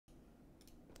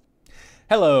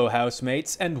Hello,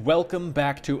 housemates, and welcome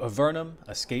back to Avernum,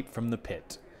 Escape from the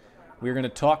Pit. We're going to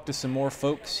talk to some more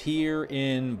folks here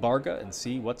in Barga and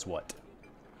see what's what.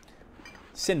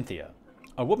 Cynthia.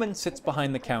 A woman sits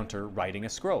behind the counter writing a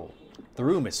scroll. The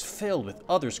room is filled with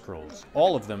other scrolls,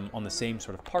 all of them on the same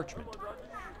sort of parchment.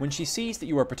 When she sees that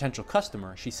you are a potential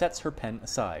customer, she sets her pen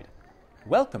aside.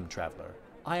 Welcome, traveler.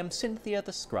 I am Cynthia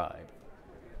the scribe.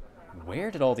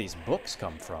 Where did all these books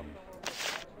come from?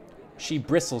 She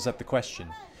bristles at the question.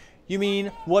 You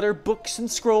mean, what are books and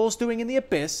scrolls doing in the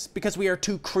abyss because we are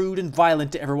too crude and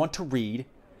violent to ever want to read?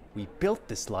 We built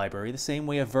this library the same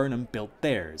way Avernum built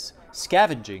theirs.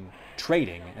 Scavenging,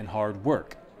 trading, and hard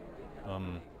work.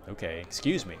 Okay,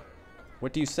 excuse me.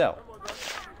 What do you sell?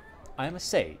 I am a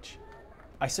sage.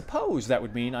 I suppose that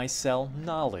would mean I sell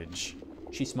knowledge.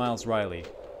 She smiles wryly.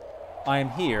 I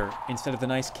am here instead of the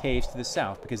nice caves to the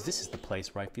south because this is the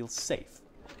place where I feel safe.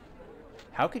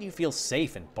 How could you feel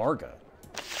safe in Barga?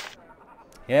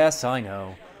 Yes, I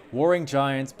know. Warring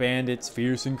giants, bandits,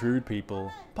 fierce and crude people.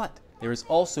 But there is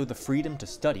also the freedom to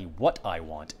study what I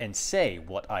want and say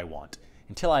what I want.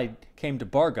 Until I came to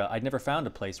Barga, I'd never found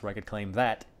a place where I could claim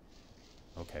that.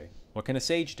 Okay, what can a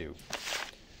sage do?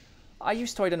 I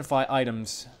used to identify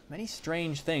items. Many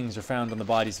strange things are found on the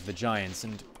bodies of the giants,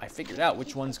 and I figured out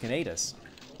which ones can aid us.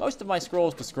 Most of my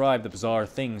scrolls describe the bizarre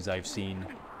things I've seen.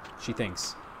 She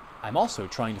thinks. I'm also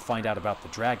trying to find out about the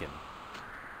dragon.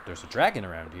 There's a dragon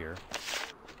around here.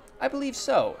 I believe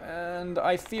so, and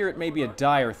I fear it may be a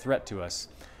dire threat to us.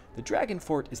 The dragon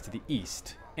fort is to the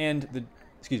east, and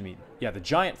the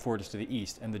giant fort is to the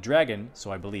east, and the dragon,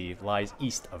 so I believe, lies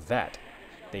east of that.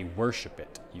 They worship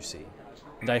it, you see.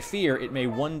 And I fear it may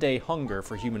one day hunger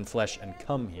for human flesh and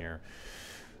come here.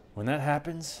 When that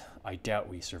happens, I doubt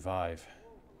we survive.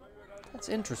 That's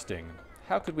interesting.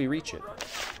 How could we reach it?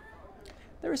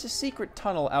 There is a secret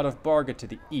tunnel out of Barga to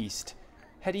the east.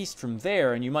 Head east from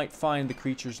there and you might find the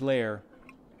creature's lair.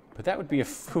 But that would be a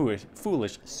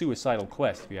foolish, suicidal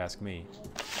quest, if you ask me.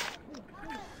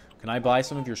 Can I buy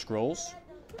some of your scrolls?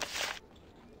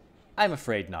 I'm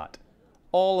afraid not.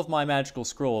 All of my magical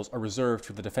scrolls are reserved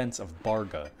for the defense of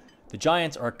Barga. The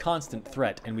giants are a constant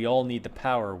threat, and we all need the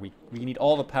power. We need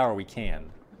all the power we can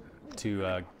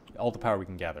to all the power we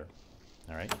can gather.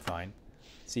 All right, fine.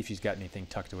 See if she's got anything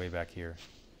tucked away back here.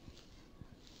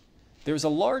 There's a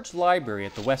large library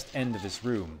at the west end of this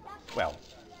room. Well,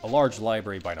 a large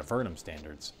library by Avernum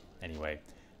standards. Anyway,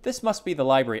 this must be the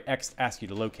library X asked you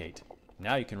to locate.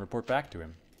 Now you can report back to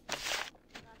him.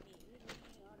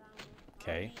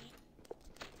 Okay.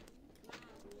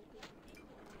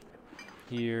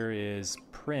 Here is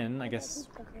Prin. I guess,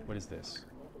 what is this?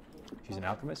 She's an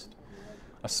alchemist?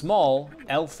 A small,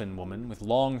 elfin woman with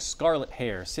long scarlet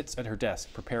hair sits at her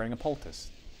desk preparing a poultice.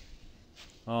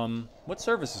 What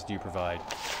services do you provide?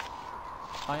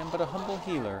 I am but a humble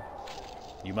healer.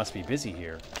 You must be busy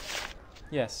here.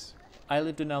 Yes, I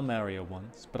lived in Almeria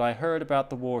once, but I heard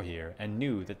about the war here and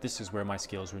knew that this is where my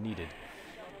skills were needed.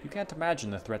 You can't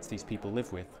imagine the threats these people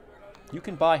live with. You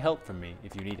can buy help from me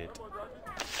if you need it.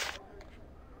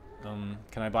 Can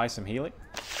I buy some healing?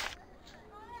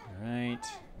 Alright.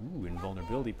 Ooh,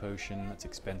 invulnerability potion. That's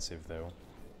expensive, though.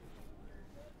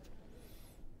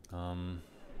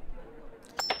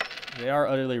 They are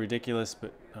utterly ridiculous,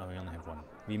 but... Oh, we only have one.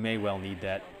 We may well need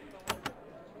that.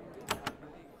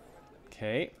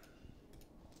 Okay.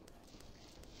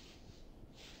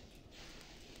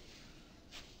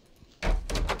 There's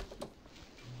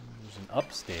an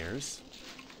upstairs.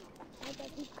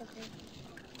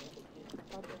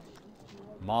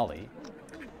 Molly.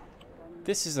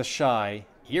 This is a shy,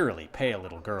 eerily pale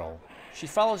little girl. She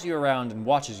follows you around and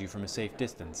watches you from a safe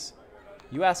distance.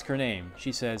 You ask her name.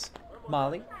 She says,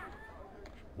 Molly?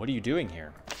 What are you doing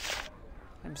here?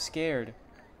 I'm scared.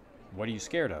 What are you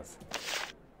scared of?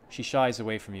 She shies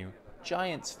away from you.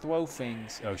 Giants throw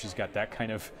things. Oh, she's got that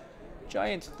kind of...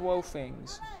 Giants throw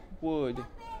things. Wood.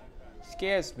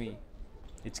 Scares me.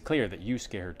 It's clear that you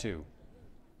scare her too.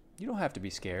 You don't have to be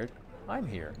scared. I'm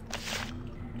here.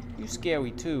 You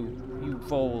scary too, you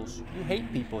fools. You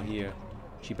hate people here.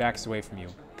 She backs away from you.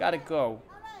 Gotta go.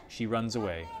 She runs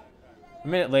away. A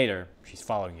minute later, she's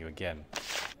following you again.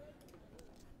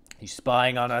 You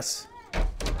spying on us?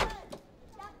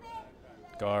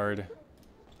 Guard.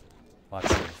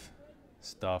 Lots of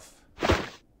stuff.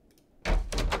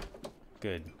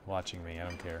 Good. Watching me. I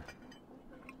don't care.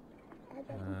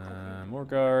 More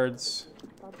guards.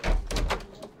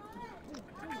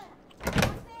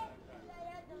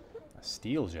 A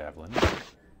steel javelin.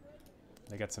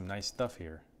 They got some nice stuff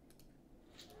here.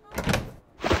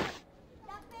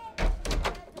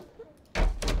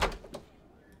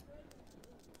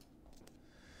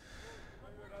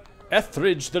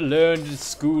 Etheridge, the learned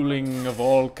schooling of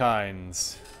all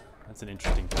kinds. That's an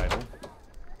interesting title.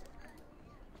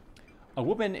 A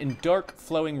woman in dark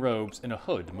flowing robes and a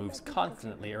hood moves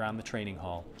confidently around the training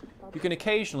hall. You can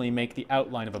occasionally make the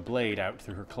outline of a blade out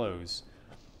through her clothes.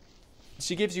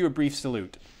 She gives you a brief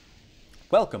salute.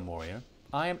 Welcome, warrior.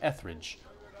 I am Etheridge,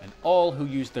 and all who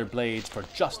use their blades for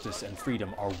justice and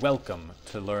freedom are welcome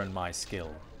to learn my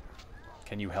skill.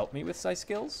 Can you help me with my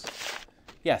skills?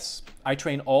 Yes, I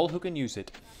train all who can use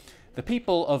it. The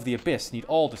people of the Abyss need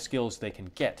all the skills they can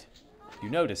get.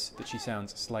 You notice that she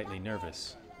sounds slightly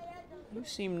nervous. You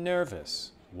seem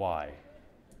nervous. Why?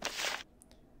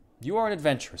 You are an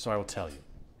adventurer, so I will tell you.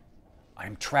 I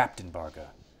am trapped in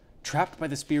Barga. Trapped by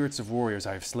the spirits of warriors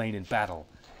I have slain in battle.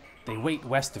 They wait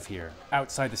west of here,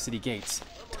 outside the city gates,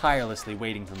 tirelessly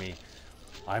waiting for me.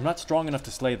 I am not strong enough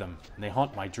to slay them, and they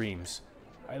haunt my dreams.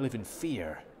 I live in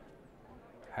fear.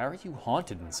 How are you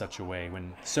haunted in such a way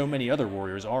when so many other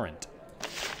warriors aren't?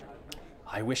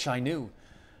 I wish I knew.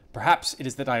 Perhaps it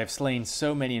is that I have slain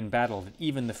so many in battle that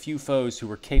even the few foes who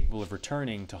were capable of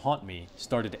returning to haunt me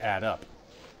started to add up.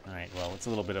 Alright, well, it's a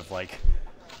little bit of, like,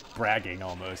 bragging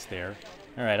almost there.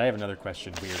 Alright, I have another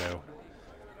question, weirdo.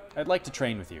 I'd like to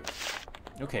train with you.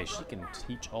 Okay, she can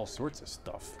teach all sorts of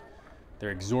stuff.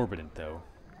 They're exorbitant, though.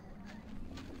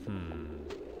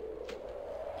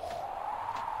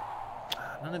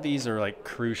 None of these are, like,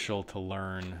 crucial to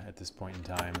learn at this point in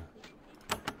time.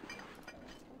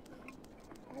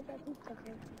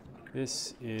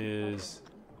 This is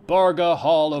Barga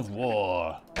Hall of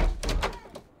War.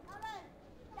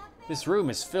 This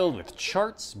room is filled with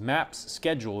charts, maps,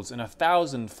 schedules, and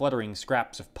 1,000 fluttering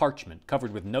scraps of parchment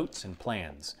covered with notes and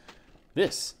plans.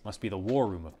 This must be the war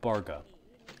room of Barga.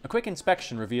 A quick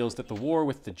inspection reveals that the war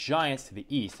with the giants to the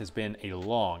east has been a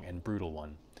long and brutal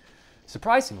one.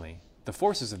 Surprisingly, the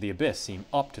forces of the Abyss seem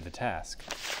up to the task.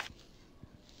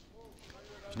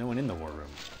 There's no one in the war room.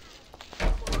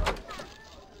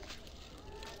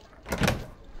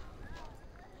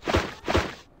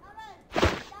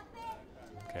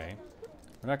 Okay.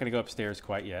 We're not going to go upstairs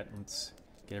quite yet. Let's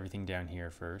get everything down here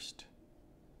first.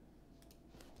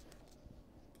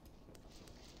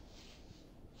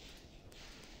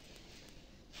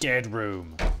 Dead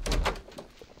room.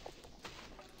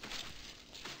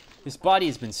 This body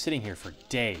has been sitting here for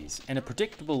days, and a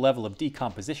predictable level of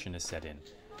decomposition has set in.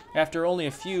 After only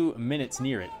a few minutes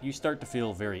near it, you start to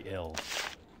feel very ill.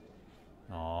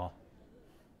 Aww.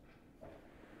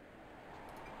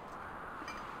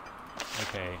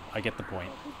 Okay, I get the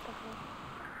point.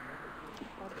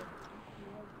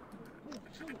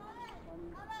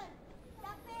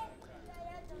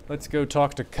 Let's go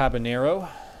talk to Caballero.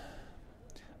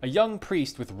 A young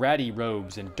priest with ratty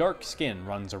robes and dark skin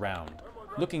runs around,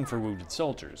 looking for wounded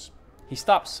soldiers. He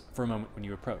stops for a moment when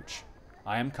you approach.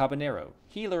 I am Caballero,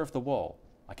 healer of the wall.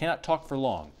 I cannot talk for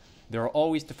long. There are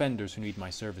always defenders who need my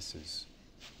services.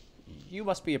 You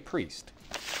must be a priest.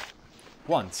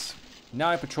 Once. Now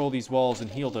I patrol these walls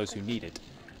and heal those who need it.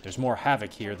 There's more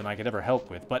havoc here than I could ever help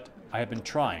with, but I have been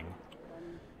trying.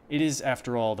 It is,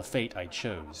 after all, the fate I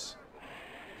chose.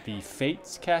 The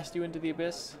fates cast you into the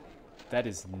abyss? That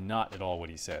is not at all what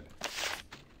he said.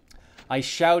 I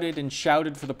shouted and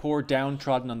shouted for the poor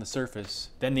downtrodden on the surface.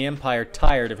 Then the Empire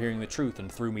tired of hearing the truth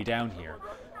and threw me down here.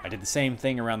 I did the same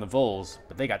thing around the Voles,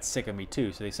 but they got sick of me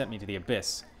too, so they sent me to the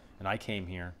abyss, and I came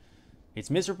here. It's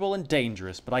miserable and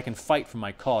dangerous, but I can fight for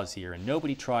my cause here, and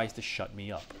nobody tries to shut me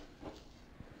up.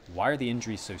 Why are the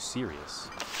injuries so serious?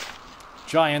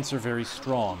 Giants are very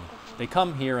strong. They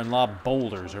come here and lob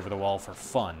boulders over the wall for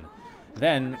fun.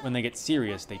 Then, when they get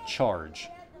serious, they charge.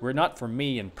 Were it not for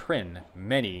me and Prin,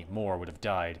 many more would have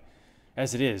died.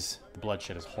 As it is, the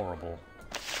bloodshed is horrible.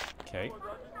 Okay.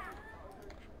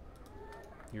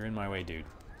 You're in my way, dude.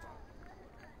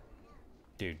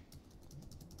 Dude.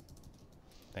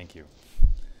 Thank you.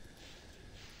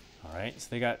 Alright, so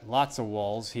they got lots of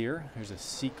walls here. There's a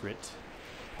secret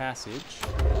passage.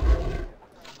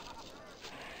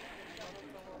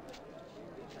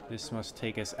 This must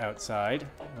take us outside.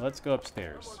 Let's go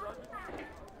upstairs.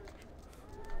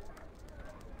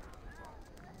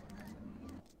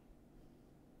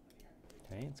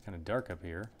 Okay, it's kind of dark up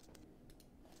here.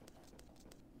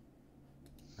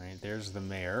 Alright, there's the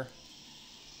mayor.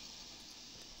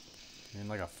 In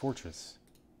like a fortress.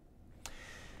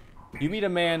 You meet a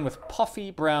man with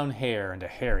puffy brown hair and a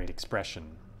harried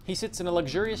expression. He sits in a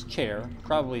luxurious chair,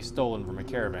 probably stolen from a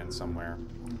caravan somewhere.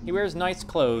 He wears nice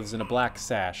clothes and a black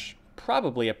sash,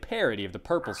 probably a parody of the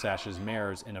purple sashes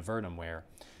mayors in Avernum wear.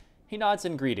 He nods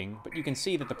in greeting, but you can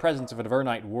see that the presence of an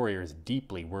Avernite warrior is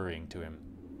deeply worrying to him.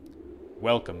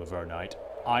 Welcome, Avernite.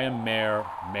 I am Mayor.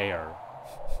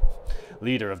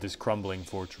 leader of this crumbling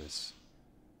fortress.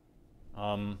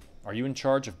 Are you in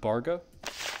charge of Barga?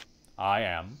 I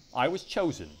am. I was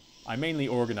chosen. I mainly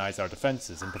organize our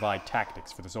defenses and provide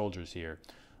tactics for the soldiers here.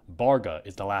 Barga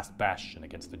is the last bastion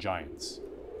against the giants.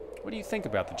 What do you think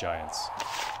about the giants?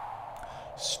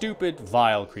 Stupid,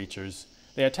 vile creatures.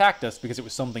 They attacked us because it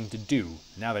was something to do.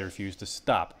 Now they refuse to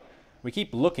stop. We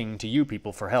keep looking to you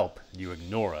people for help, and you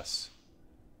ignore us.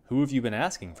 Who have you been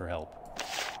asking for help?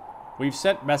 We've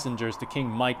sent messengers to King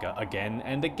Micah again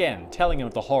and again, telling him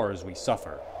of the horrors we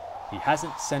suffer. He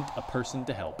hasn't sent a person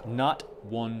to help. Not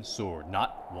one sword,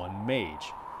 not one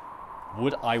mage.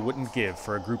 Would I wouldn't give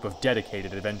for a group of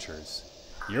dedicated adventurers.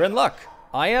 You're in luck.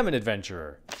 I am an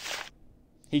adventurer.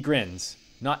 He grins,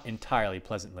 not entirely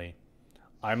pleasantly.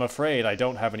 I'm afraid I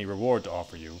don't have any reward to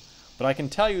offer you, but I can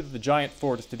tell you that the giant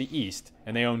fort is to the east,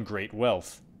 and they own great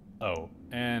wealth. Oh,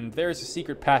 and there's a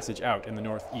secret passage out in the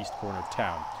northeast corner of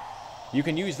town. You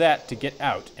can use that to get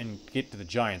out and get to the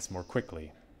giants more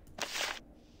quickly.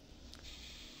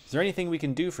 Is there anything we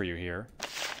can do for you here?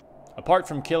 Apart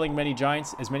from killing many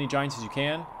giants as you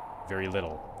can, very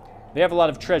little. They have a lot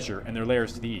of treasure and their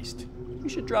lairs to the east. You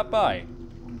should drop by.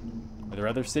 Are there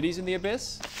other cities in the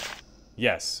Abyss?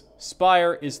 Yes,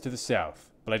 Spire is to the south,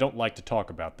 but I don't like to talk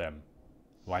about them.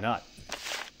 Why not?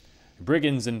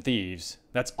 Brigands and thieves,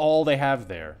 that's all they have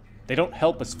there. They don't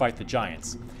help us fight the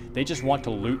giants. They just want to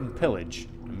loot and pillage.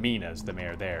 Mina's the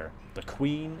mayor there, the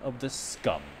queen of the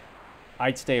scum.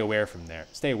 I'd stay away from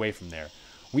there.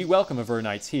 We welcome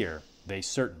Avernites here. They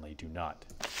certainly do not.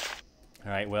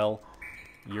 Alright, well,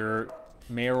 your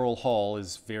mayoral hall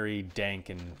is very dank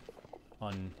and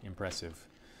unimpressive.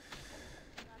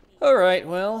 Alright,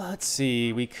 well, let's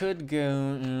see. We could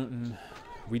go...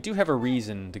 we do have a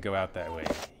reason to go out that way.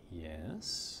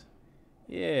 Yes.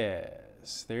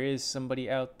 Yes, there is somebody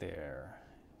out there.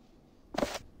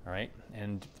 Alright,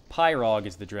 and Pyrog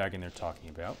is the dragon they're talking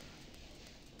about.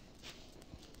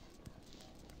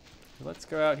 Let's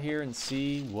go out here and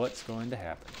see what's going to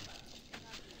happen.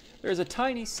 There is a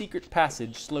tiny secret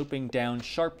passage sloping down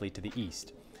sharply to the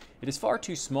east. It is far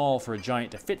too small for a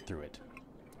giant to fit through it.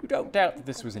 You don't doubt that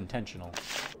this was intentional.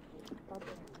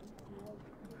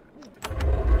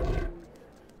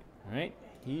 Alright,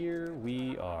 here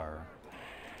we are.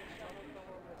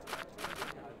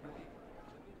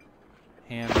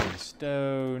 Hammer and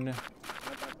stone.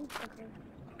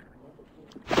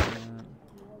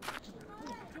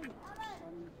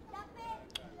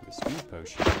 Speed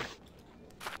potion.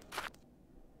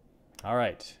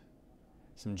 Alright.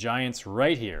 Some giants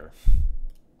right here.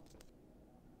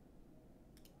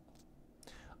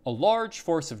 A large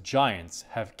force of giants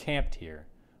have camped here,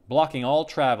 blocking all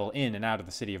travel in and out of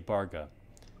the city of Barga.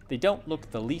 They don't look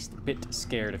the least bit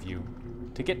scared of you.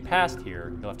 To get past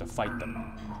here, you'll have to fight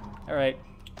them. Alright.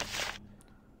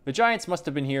 The giants must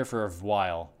have been here for a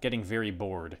while, getting very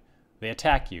bored. They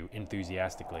attack you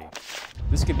enthusiastically.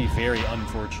 This could be very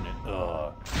unfortunate.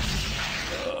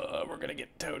 We're gonna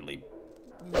get totally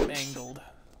mangled.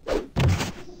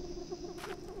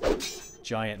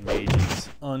 Giant mages.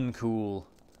 Uncool.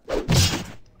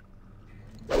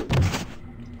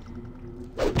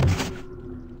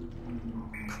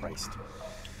 Christ.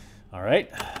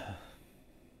 Alright.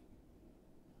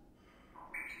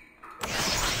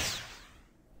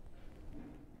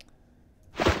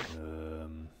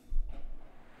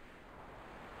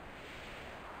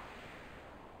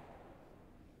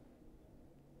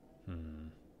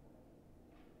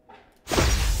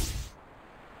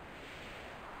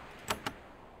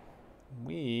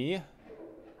 We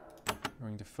are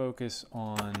going to focus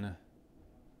on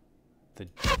the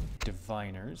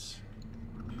diviners.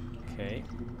 Okay.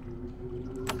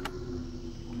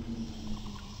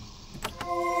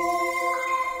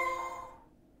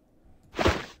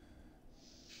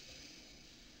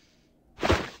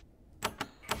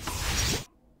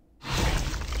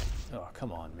 Oh,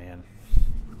 come on, man.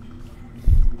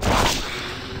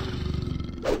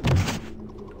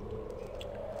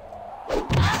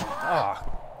 Ah,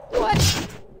 what?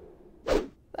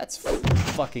 That's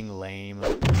fucking lame.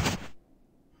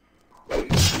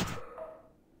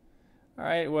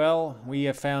 Alright, well, we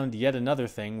have found yet another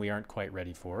thing we aren't quite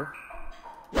ready for.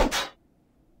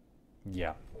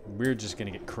 Yeah, we're just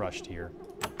gonna get crushed here.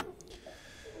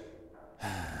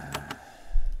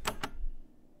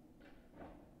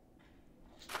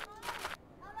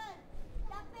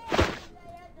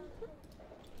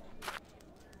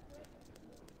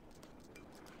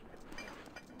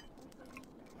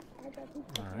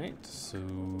 Alright, so,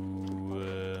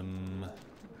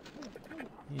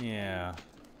 yeah.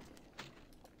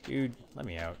 Dude, let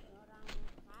me out.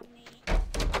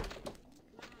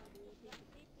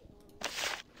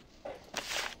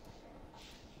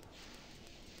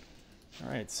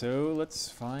 Alright, so let's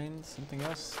find something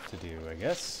else to do, I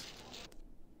guess.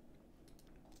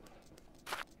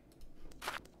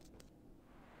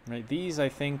 Right, these, I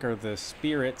think, are the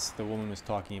spirits the woman was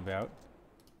talking about.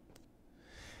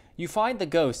 You find the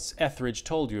ghosts Etheridge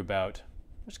told you about.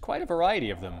 There's quite a variety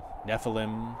of them.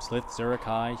 Nephilim, Slith,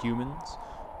 Zuruk-hai, humans.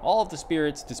 All of the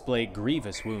spirits display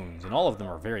grievous wounds, and all of them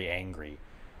are very angry.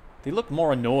 They look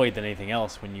more annoyed than anything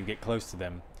else when you get close to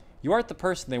them. You aren't the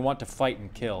person they want to fight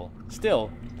and kill.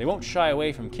 Still, they won't shy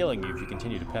away from killing you if you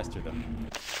continue to pester them.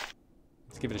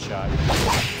 Let's give it a shot.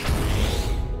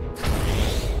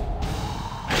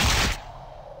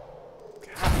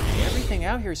 God, everything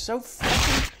out here is so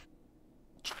fucking...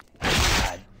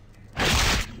 God.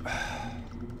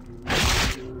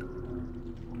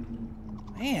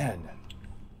 Man.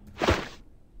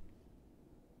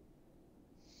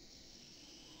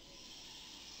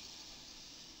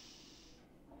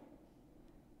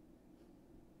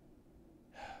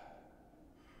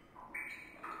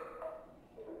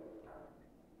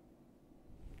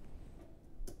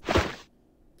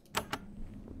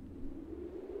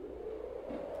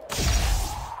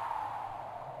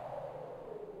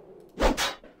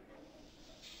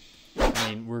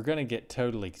 We're gonna get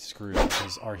totally screwed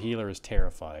because our healer is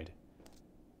terrified.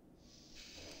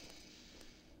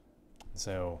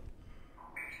 So...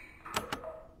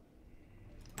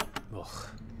 Ugh.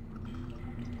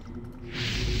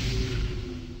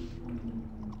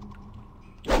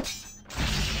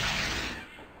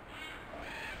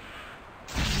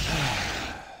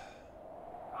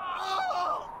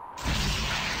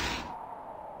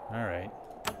 Alright.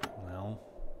 Well...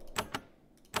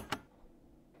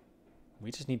 We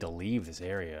just need to leave this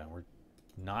area. We're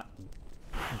not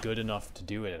good enough to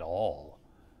do it at all.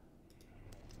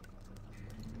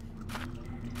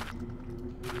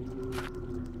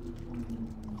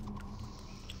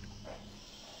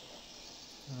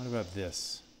 What about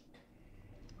this?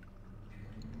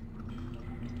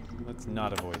 Let's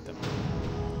not avoid them.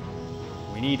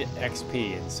 We need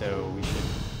XP, and so we should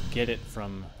get it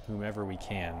from whomever we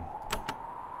can.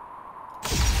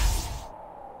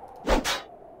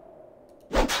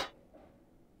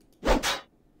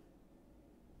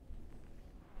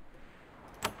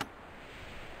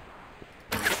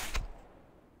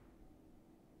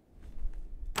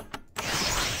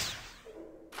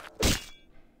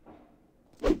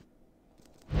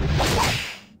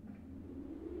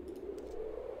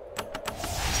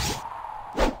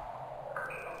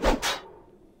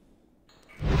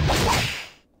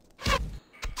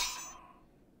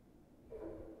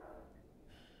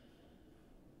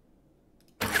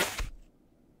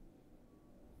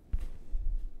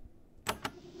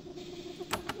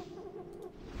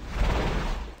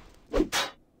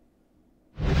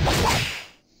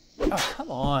 Oh,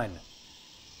 come on.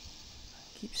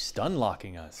 Keep stun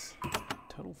locking us.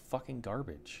 Total fucking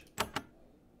garbage.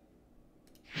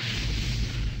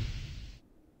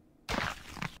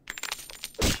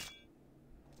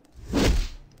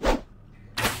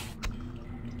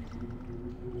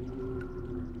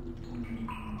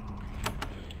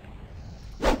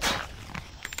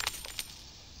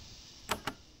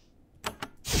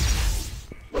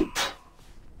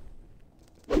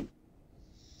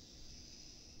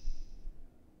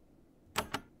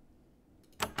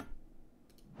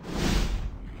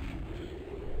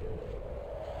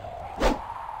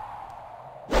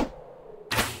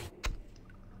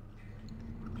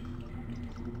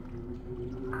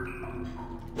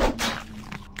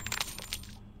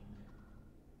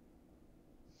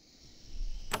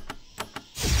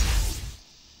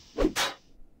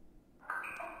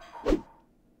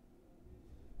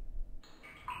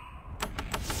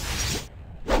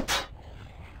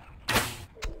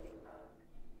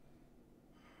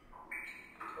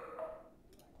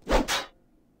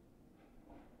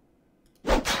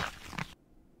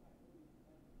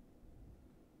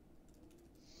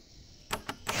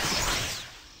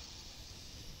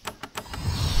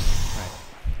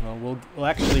 We'll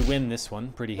actually win this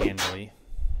one pretty handily.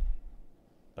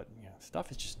 But, yeah, stuff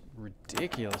is just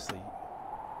ridiculously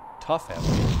tough out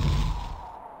here.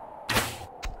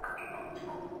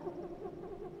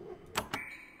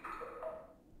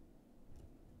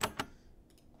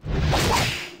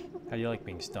 How do you like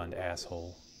being stunned,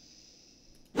 asshole?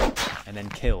 And then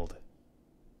killed.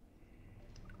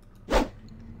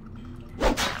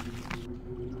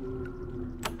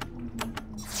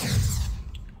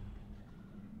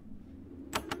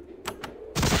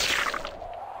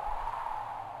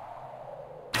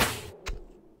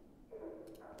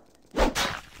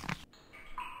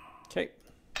 Okay.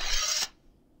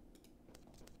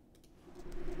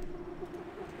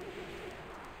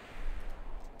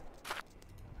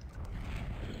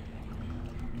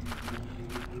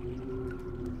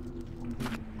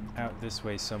 this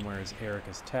way somewhere is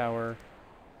Erica's tower.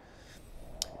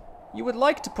 You would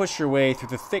like to push your way through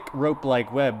the thick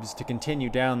rope-like webs to continue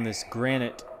down this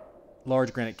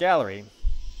large granite gallery.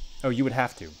 Oh, you would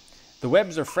have to. The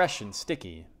webs are fresh and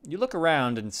sticky. You look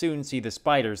around and soon see the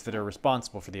spiders that are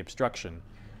responsible for the obstruction.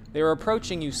 They are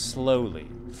approaching you slowly,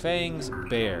 fangs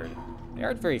bared. They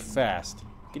aren't very fast.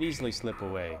 You could easily slip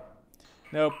away.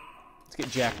 Nope. Let's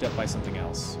get jacked up by something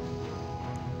else.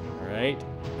 Alright.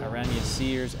 Arania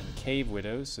Seers and Cave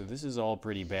Widows, so this is all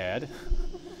pretty bad.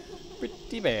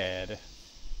 Pretty bad.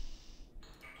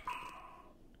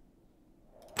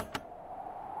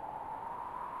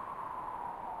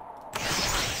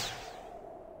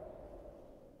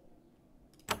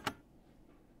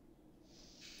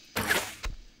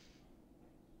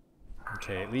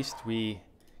 Okay, at least we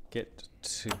get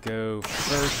to go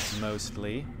first,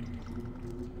 mostly.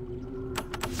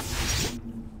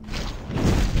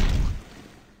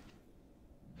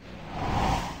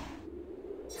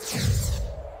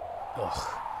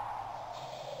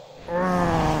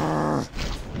 Ugh.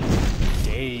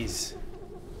 Days.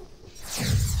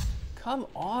 Come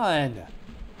on!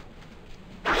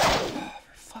 For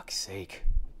fuck's sake.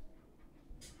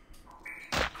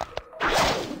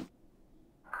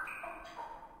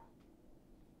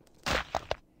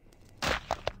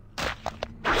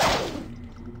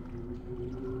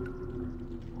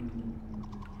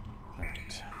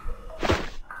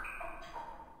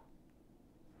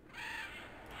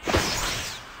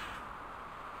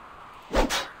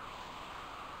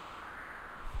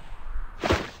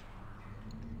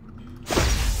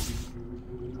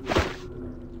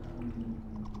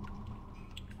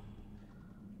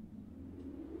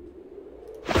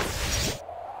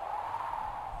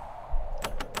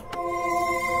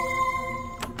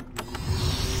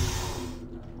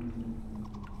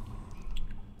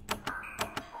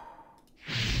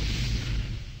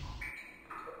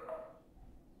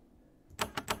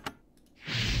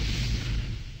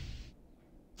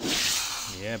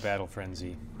 Yeah, Battle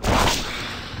Frenzy. They're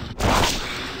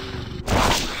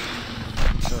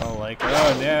all like,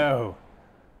 oh no!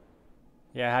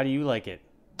 Yeah, how do you like it?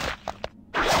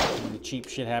 When the cheap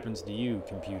shit happens to you,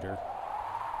 computer.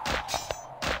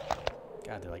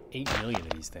 God, there are like 8 million of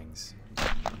these things.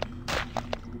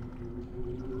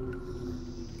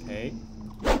 Okay.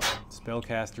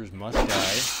 Spellcasters must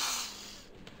die.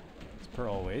 As per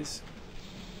always.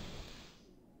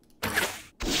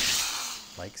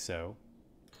 Like so.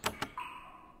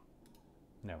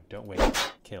 No, don't wait.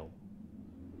 Kill.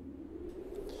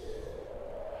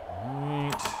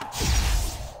 Alright.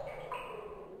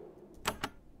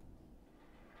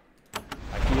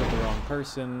 I healed the wrong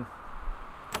person.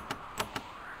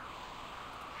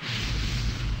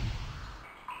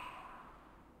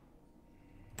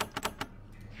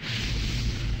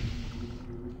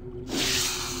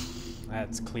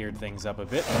 That's cleared things up a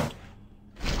bit.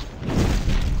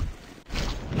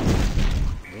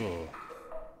 Ugh.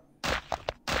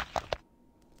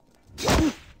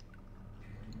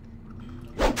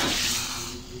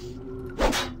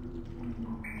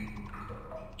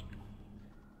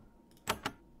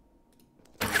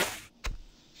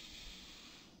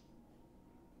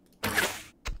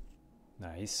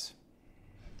 Nice.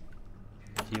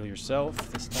 Heal yourself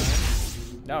this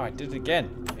time. No, I did it again.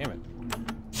 Damn it.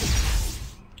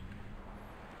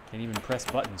 Can't even press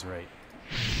buttons right.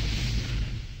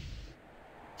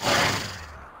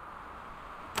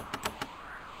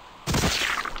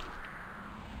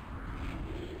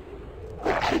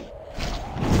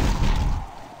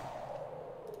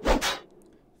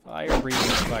 Fire-breathing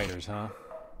spiders, huh?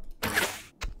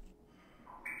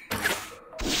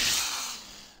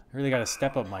 I really gotta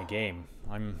step up my game.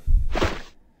 I'm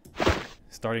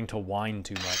starting to whine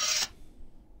too much.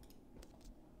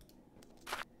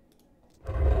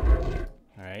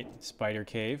 Alright, spider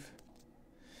cave.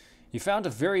 You found a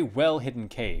very well-hidden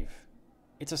cave.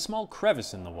 It's a small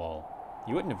crevice in the wall.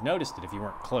 You wouldn't have noticed it if you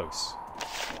weren't close.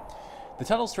 The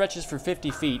tunnel stretches for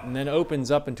 50 feet and then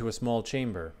opens up into a small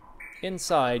chamber.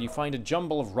 Inside, you find a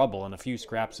jumble of rubble and a few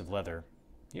scraps of leather.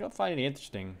 You don't find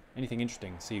anything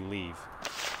interesting, so you leave.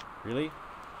 Really?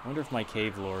 I wonder if my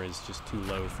cave lore is just too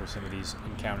low for some of these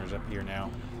encounters up here now.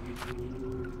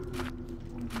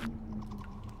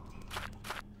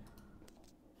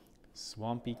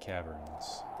 Swampy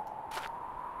caverns.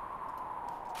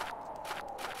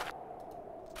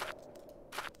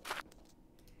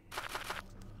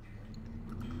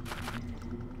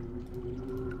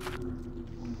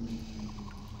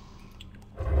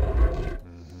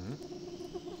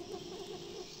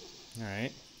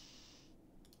 Alright.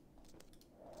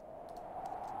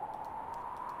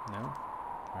 No?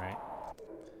 Alright.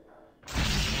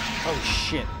 Oh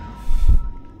shit.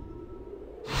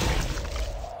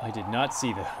 I did not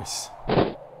see those.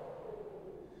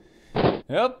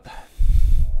 Yep.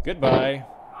 Goodbye.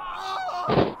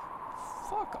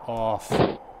 Fuck off.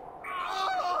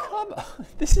 Come on.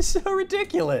 This is so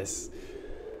ridiculous.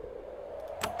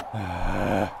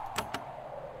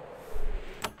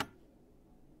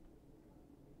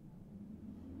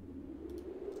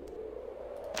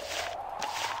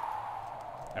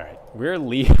 Alright, we're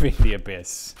leaving the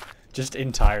Abyss. Just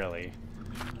entirely.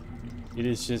 It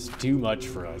is just too much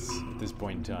for us at this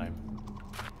point in time.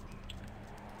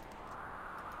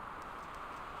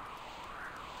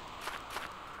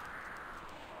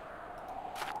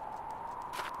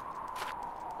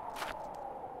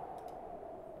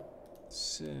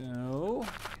 So,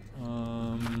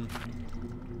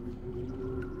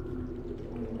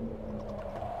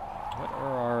 what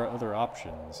are our other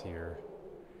options here?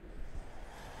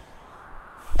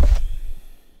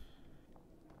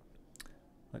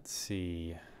 Let's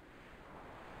see.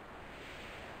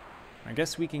 I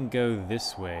guess we can go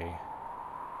this way.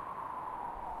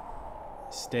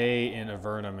 Stay in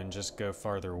Avernum and just go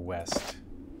farther west.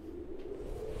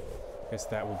 I guess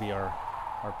that will be our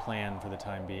plan for the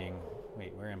time being.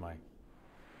 Wait, where am I?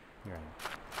 Here I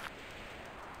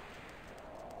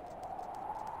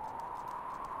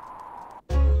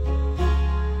am.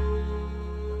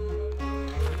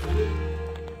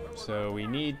 So we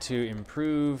need to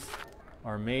improve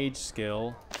our mage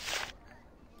skill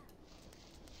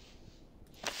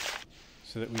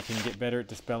so that we can get better at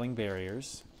dispelling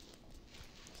barriers,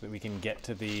 so that we can get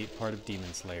to the part of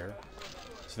Demon Slayer,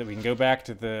 so that we can go back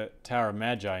to the Tower of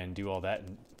Magi and do all that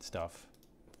stuff.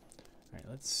 Alright,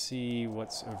 let's see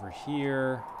what's over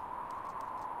here.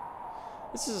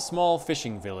 This is a small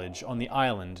fishing village on the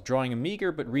island, drawing a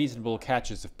meager but reasonable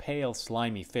catches of pale,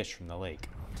 slimy fish from the lake.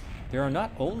 There are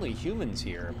not only humans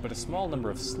here, but a small number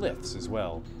of sliths as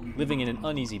well, living in an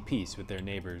uneasy peace with their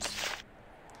neighbors.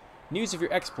 News of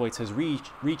your exploits has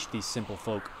reached these simple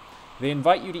folk. They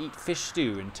invite you to eat fish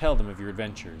stew and tell them of your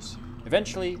adventures.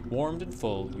 Eventually, warmed and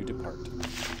full, you depart.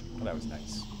 Well, that was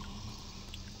nice.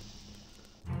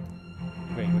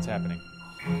 Wait, what's happening?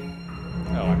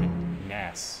 Oh, I'm in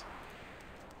Nass.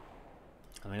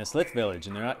 I'm in a slith village,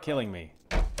 and they're not killing me.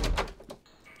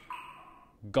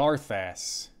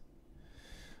 Garthas.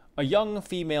 A young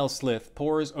female slith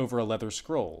pores over a leather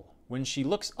scroll. When she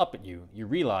looks up at you, you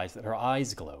realize that her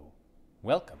eyes glow.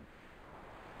 Welcome.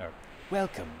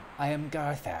 Welcome. I am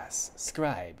Garthas,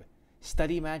 scribe.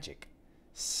 Study magic.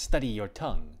 Study your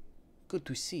tongue. Good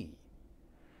to see.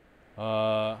 What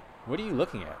are you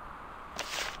looking at?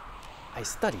 I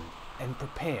study and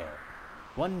prepare.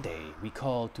 One day we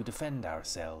call to defend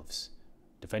ourselves.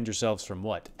 Defend yourselves from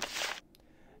what?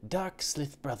 Dark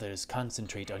Slith brothers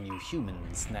concentrate on you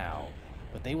humans now,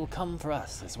 but they will come for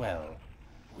us as well.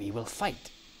 We will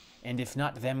fight, and if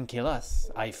not them kill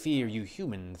us, I fear you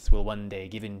humans will one day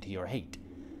give in to your hate.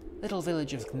 Little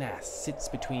village of Gnass sits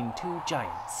between two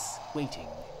giants, waiting.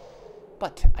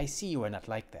 But I see you are not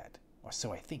like that, or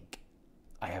so I think.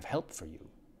 I have help for you.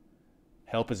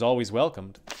 Help is always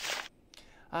welcomed.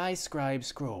 I scribe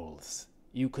scrolls.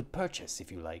 You could purchase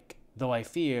if you like. Though I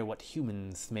fear what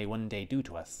humans may one day do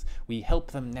to us, we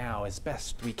help them now as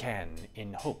best we can,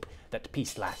 in hope that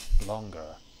peace lasts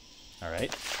longer.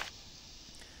 Alright.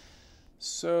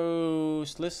 So,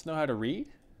 Sliths know how to read?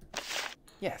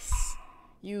 Yes.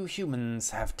 You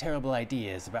humans have terrible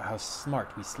ideas about how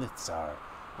smart we Sliths are.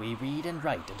 We read and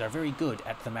write and are very good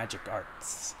at the magic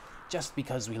arts. Just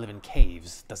because we live in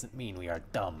caves doesn't mean we are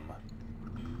dumb.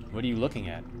 What are you looking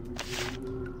at?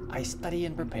 I study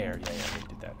and prepare. Yeah, I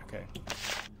did that. Okay.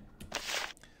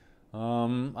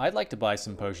 I'd like to buy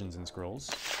some potions and scrolls.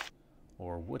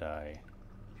 Or would I?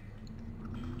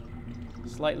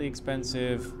 Slightly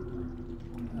expensive.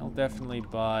 I'll definitely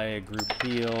buy a group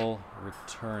heal,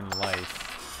 return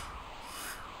life.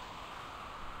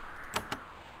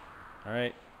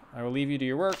 Alright, I will leave you to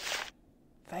your work.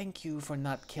 Thank you for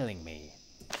not killing me.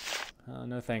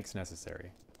 No thanks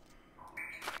necessary.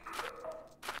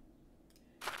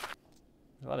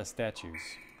 A lot of statues.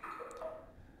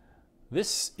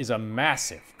 This is a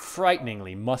massive,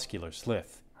 frighteningly muscular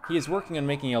Slith. He is working on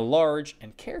making a large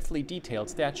and carefully detailed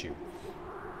statue.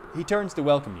 He turns to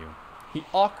welcome you. He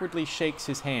awkwardly shakes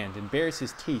his hand and bares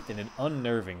his teeth in an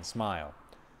unnerving smile.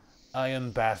 I am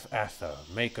Bath Atha,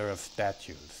 maker of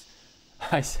statues.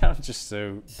 I sound just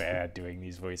so bad doing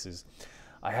these voices.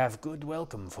 I have good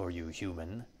welcome for you,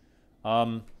 human.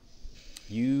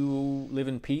 You live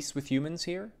in peace with humans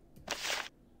here?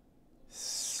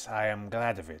 I am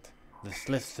glad of it. The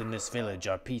Sliths in this village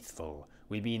are peaceful.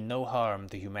 We mean no harm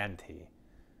to humanity.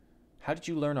 How did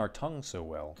you learn our tongue so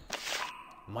well?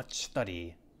 Much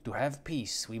study. To have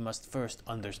peace, we must first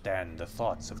understand the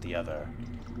thoughts of the other.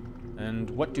 And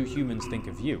what do humans think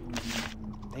of you?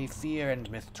 They fear and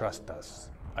mistrust us.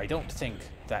 I don't think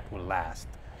that will last.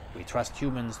 We trust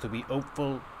humans to be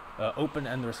open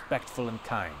and respectful and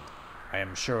kind. I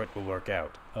am sure it will work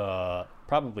out.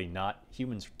 Probably not.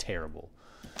 Humans are terrible.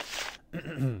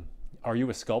 Are you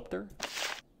a sculptor?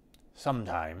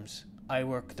 Sometimes. I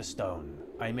work the stone.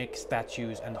 I make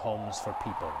statues and homes for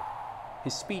people.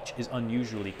 His speech is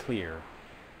unusually clear.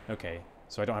 Okay,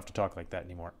 so I don't have to talk like that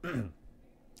anymore.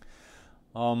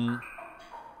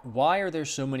 Why are there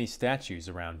so many statues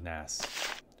around Nass?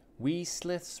 We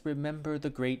Sliths remember the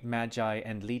great magi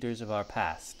and leaders of our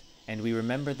past, and we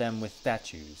remember them with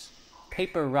statues.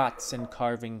 Paper rots and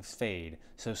carvings fade,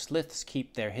 so Sliths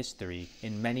keep their history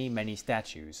in many, many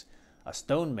statues. A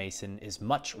stonemason is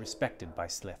much respected by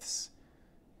Sliths.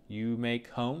 You make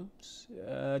homes?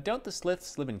 Don't the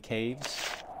Sliths live in caves?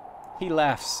 He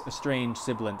laughs, a strange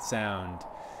sibilant sound.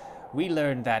 We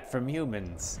learned that from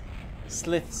humans.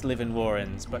 Sliths live in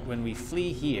warrens, but when we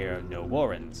flee here, no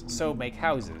warrens, so make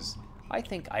houses. I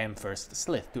think I am first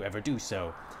Slith to ever do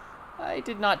so. I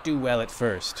did not do well at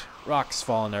first. Rocks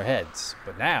fall on their heads,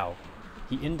 but now...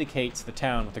 He indicates the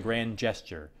town with a grand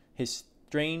gesture. His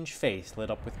strange face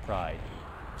lit up with pride.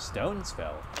 Stones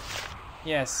fell.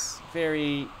 Yes,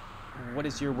 very... What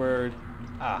is your word?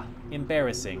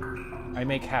 Embarrassing. I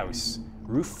make house.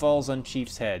 Roof falls on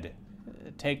chief's head.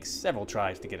 It takes several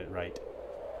tries to get it right.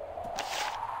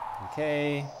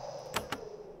 Okay.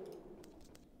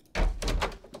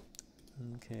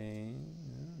 Okay.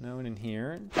 No one in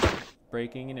here.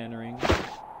 Breaking and entering.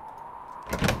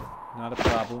 Not a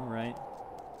problem, right?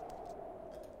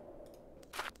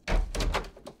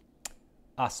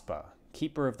 Aspa,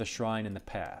 keeper of the shrine in the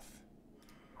path.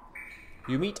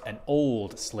 You meet an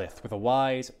old Slith with a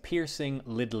wise, piercing,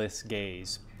 lidless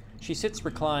gaze. She sits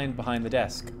reclined behind the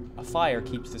desk. A fire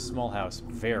keeps the small house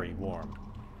very warm.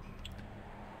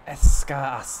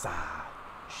 Eska asa,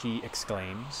 she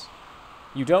exclaims.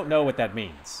 You don't know what that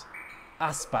means.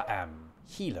 Aspa am,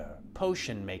 healer,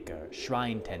 potion maker,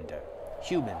 shrine tender.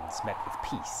 Humans met with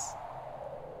peace.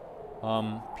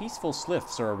 Peaceful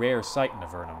Sliths are a rare sight in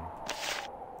Avernum.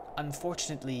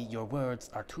 Unfortunately, your words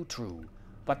are too true.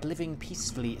 But living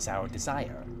peacefully is our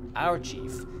desire. Our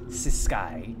chief,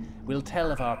 Siskai, will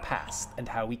tell of our past and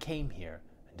how we came here,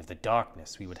 and of the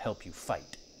darkness we would help you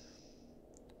fight.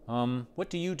 What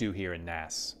do you do here in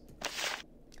Nass?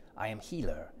 I am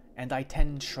healer, and I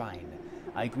tend shrine.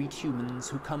 I greet humans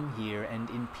who come here and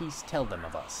in peace tell them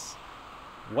of us.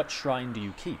 What shrine do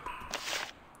you keep?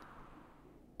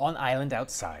 On island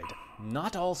outside.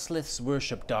 Not all Sliths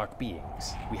worship dark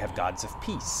beings. We have gods of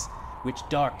peace, which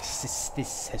dark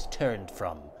Sistis has turned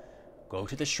from. Go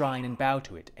to the shrine and bow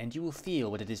to it, and you will feel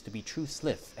what it is to be true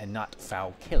Slith and not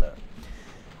foul killer.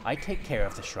 I take care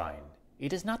of the shrine.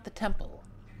 It is not the temple,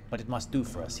 but it must do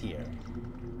for us here.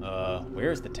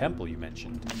 Where's the temple you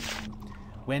mentioned?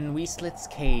 When we Sliths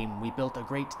came, we built a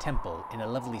great temple in a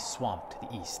lovely swamp to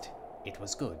the east. It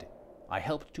was good. I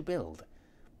helped to build.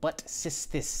 But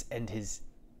Sistis and his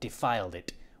defiled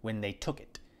it when they took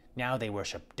it. Now they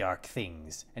worship dark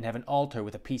things, and have an altar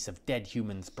with a piece of dead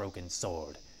human's broken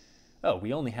sword. Oh,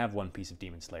 we only have one piece of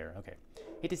Demon Slayer. Okay.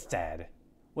 It is sad.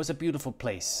 Was a beautiful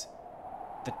place.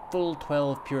 The full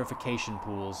 12 purification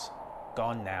pools.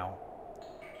 Gone now.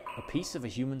 A piece of a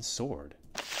human sword?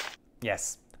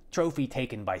 Yes. Trophy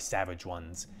taken by savage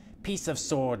ones. Piece of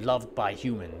sword loved by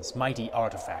humans. Mighty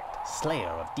artifact. Slayer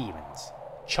of demons.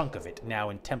 Chunk of it now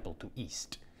in temple to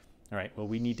east. Alright, well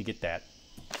we need to get that.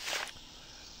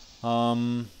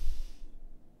 I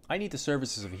need the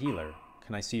services of a healer.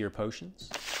 Can I see your potions?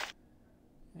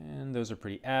 And those are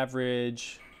pretty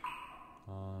average.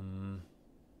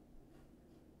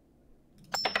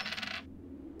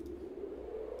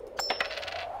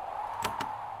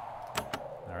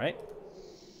 Alright.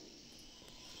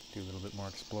 Do a little bit more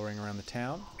exploring around the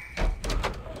town.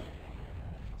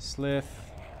 Slith.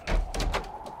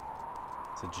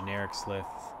 It's a generic Slith.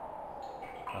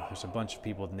 There's a bunch of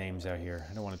people with names out here.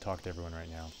 I don't want to talk to everyone right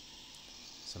now.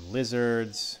 Some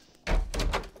lizards.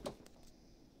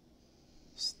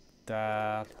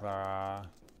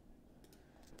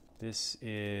 This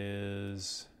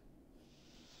is...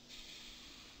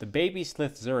 The baby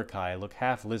Slith Zurikai look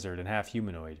half lizard and half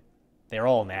humanoid. They're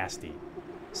all nasty.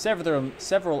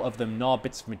 Several of them gnaw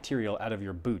bits of material out of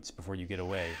your boots before you get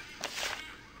away.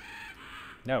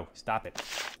 No, stop it.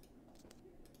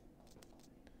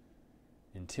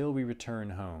 Until we return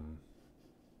home.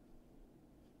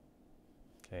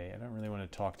 Okay, I don't really want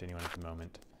to talk to anyone at the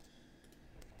moment.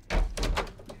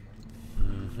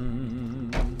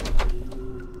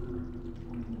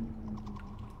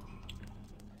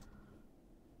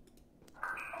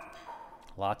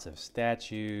 Lots of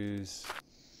statues.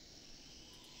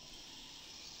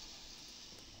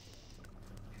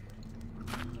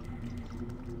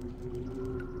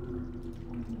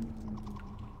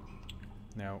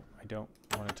 No, I don't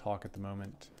want to talk at the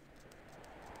moment.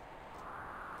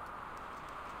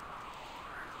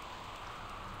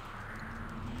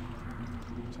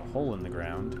 There's a hole in the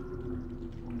ground.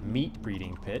 Meat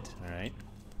breeding pit, all right.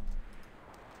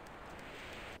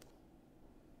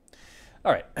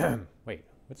 All right, wait,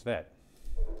 what's that?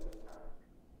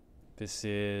 This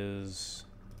is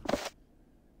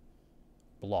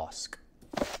Blosk.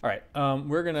 All right,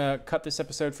 we're gonna cut this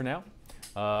episode for now.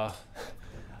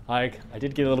 I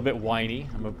did get a little bit whiny.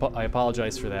 I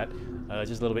apologize for that.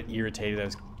 Just a little bit irritated. I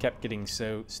kept getting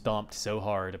so stomped so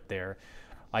hard up there.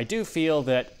 I do feel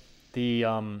that the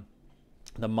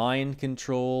mind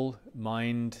control,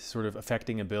 mind sort of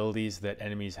affecting abilities that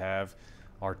enemies have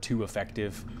are too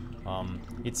effective.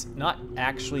 It's not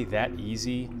actually that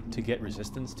easy to get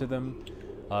resistance to them,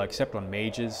 except on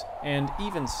mages. And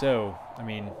even so, I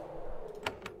mean,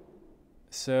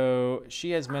 so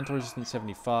she has mental resistance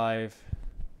 75.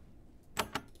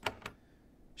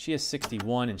 She has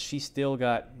 61, and she still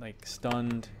got, like,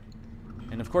 stunned.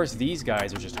 And of course, these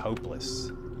guys are just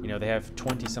hopeless. You know, they have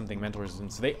 20-something mental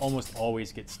resistance, so they almost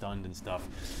always get stunned and stuff.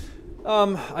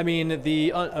 I mean, and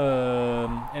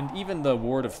even the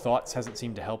Ward of Thoughts hasn't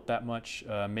seemed to help that much.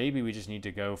 Maybe we just need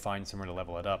to go find somewhere to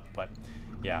level it up. But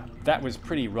yeah, that was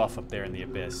pretty rough up there in the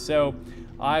Abyss. So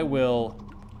I will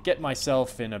get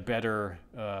myself in a better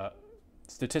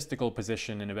statistical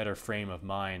position, in a better frame of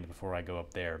mind before I go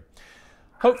up there.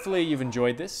 Hopefully you've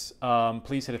enjoyed this.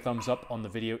 Please hit a thumbs up on the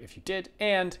video if you did,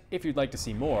 and if you'd like to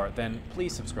see more, then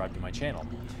please subscribe to my channel.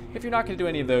 If you're not going to do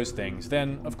any of those things,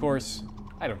 then, of course,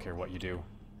 I don't care what you do.